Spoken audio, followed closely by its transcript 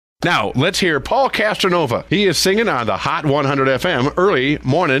Now, let's hear Paul Castronova. He is singing on the Hot 100 FM early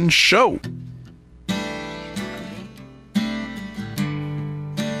morning show.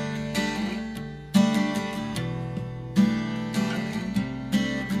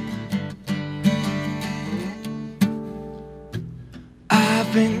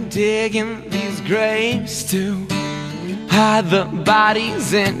 I've been digging these graves to hide the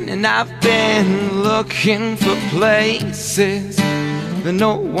bodies in, and I've been looking for places that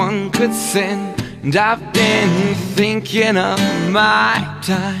no one could send. And I've been thinking of my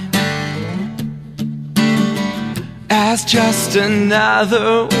time as just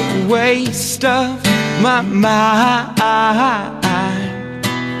another waste of my mind.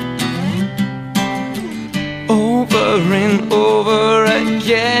 Over and over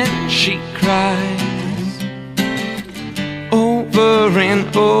again she cries. Over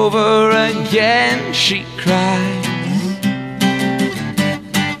and over again she cries.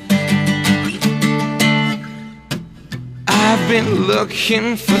 I've been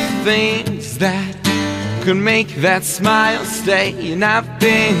looking for things that could make that smile stay, and I've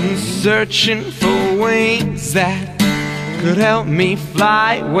been searching for wings that could help me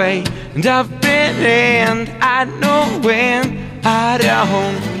fly away. And I've been and I know when I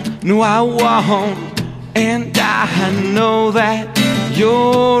don't know I won't, and I know that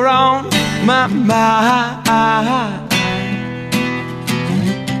you're on my mind.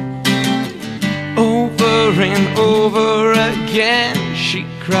 Over and over again she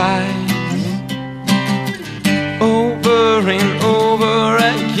cries. Over and over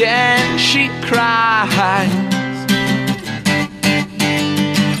again she cries.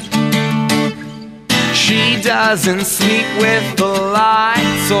 She doesn't sleep with the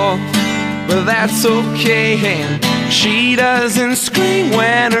lights off, but that's okay. And she doesn't scream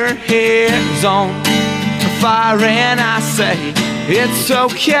when her hair's on fire, and I say it's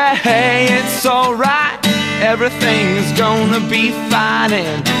okay, it's alright, everything's gonna be fine.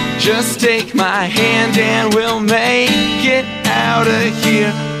 And just take my hand and we'll make it out of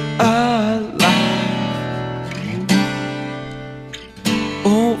here alive.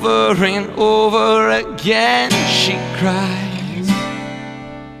 Over and over again she cries.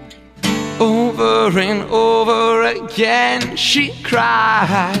 Over and over again she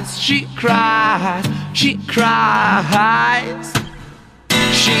cries. She cries. She cries.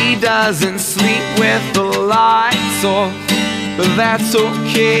 She doesn't sleep with the lights off, but that's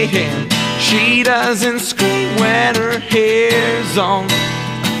okay. And she doesn't scream when her hair's on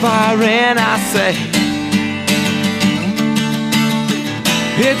fire, and I say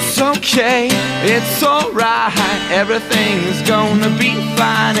it's okay, it's alright, everything's gonna be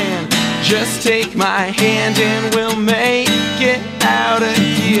fine. And just take my hand and we'll make it out of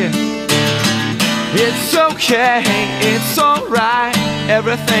here. It's okay, it's alright,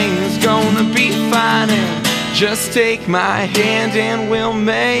 everything's gonna be fine. And just take my hand and we'll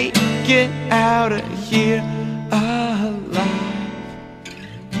make it out of here alive.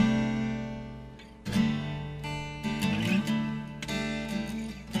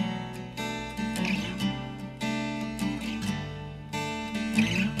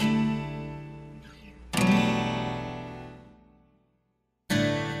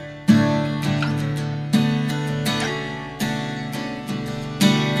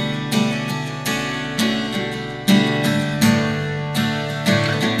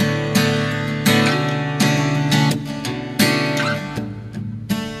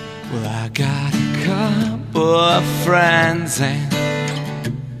 Well, I got a couple of friends and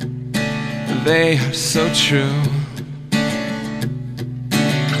they are so true.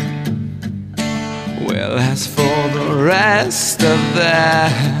 Well, as for the rest of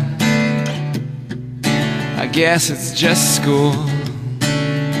them, I guess it's just school.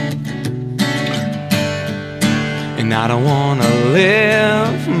 And I don't wanna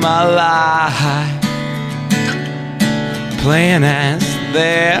live my life playing as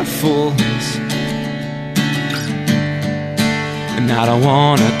their fools. And I don't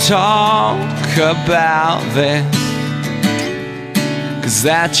wanna talk about this, 'cause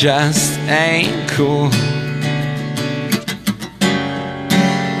that just ain't cool.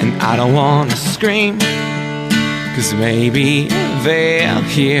 And I don't wanna scream, 'cause maybe they'll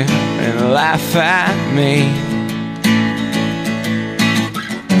hear and laugh at me.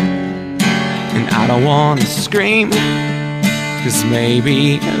 And I don't wanna scream, 'cause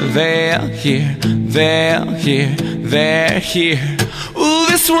maybe they'll hear, they'll hear, they're here. Ooh,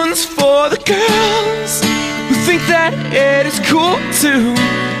 this one's for the girls who think that it is cool to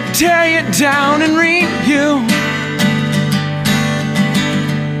tear you down and read you.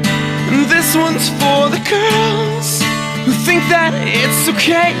 And this one's for the girls who think that it's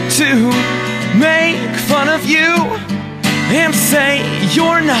okay to make fun of you and say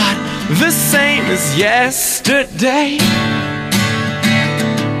you're not the same as yesterday.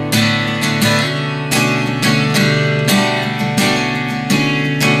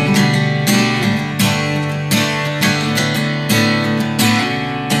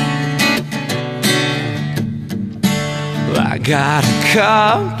 I got a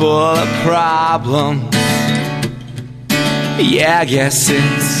couple of problems. Yeah, I guess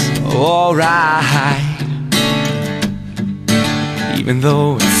it's alright, even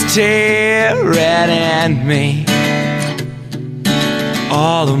though it's tearing at me,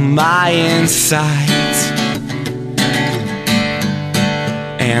 all of my insides,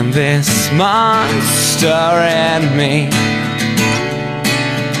 and this monster in me,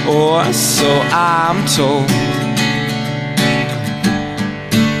 or so I'm told.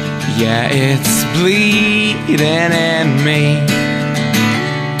 Yeah, it's bleeding in me,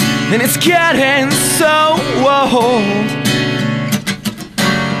 and it's getting so old.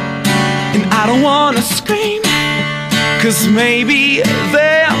 And I don't wanna scream, 'cause maybe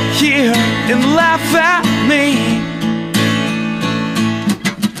they'll hear and laugh at me.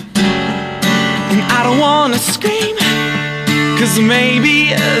 And I don't wanna scream, 'cause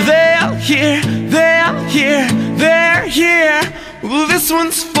maybe they'll hear. Well, this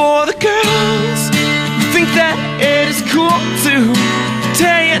one's for the girls who think that it is cool to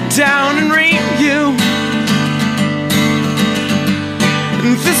tear you down and ream you.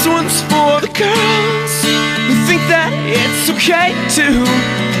 And this one's for the girls who think that it's okay to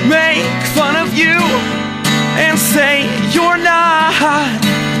make fun of you and say you're not.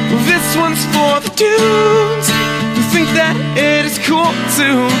 Well, this one's for the dudes who think that it is cool to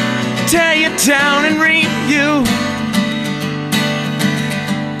tear you down and ream you.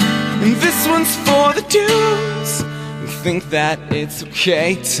 And this one's for the dudes who think that it's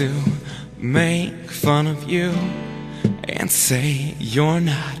okay to make fun of you and say you're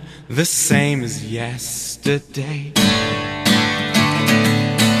not the same as yesterday.